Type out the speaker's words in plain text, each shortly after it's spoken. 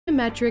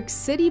geometric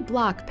city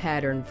block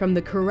pattern from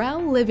the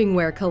Corelle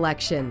livingware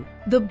collection.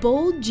 The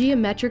bold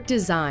geometric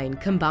design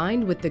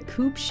combined with the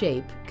coupe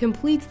shape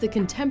completes the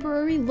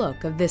contemporary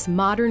look of this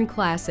modern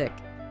classic.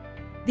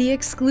 The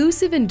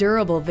exclusive and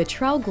durable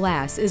vitrelle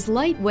glass is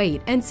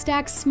lightweight and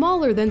stacks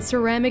smaller than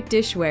ceramic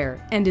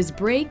dishware and is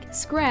break,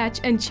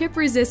 scratch, and chip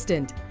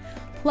resistant.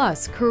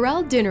 Plus,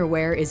 Corelle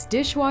dinnerware is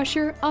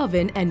dishwasher,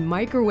 oven, and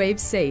microwave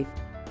safe.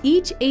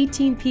 Each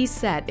 18-piece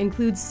set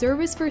includes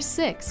service for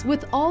 6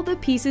 with all the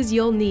pieces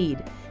you'll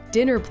need: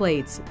 dinner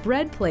plates,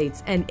 bread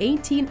plates, and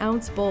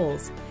 18-ounce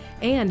bowls.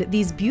 And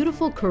these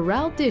beautiful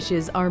Corelle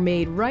dishes are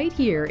made right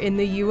here in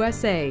the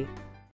USA.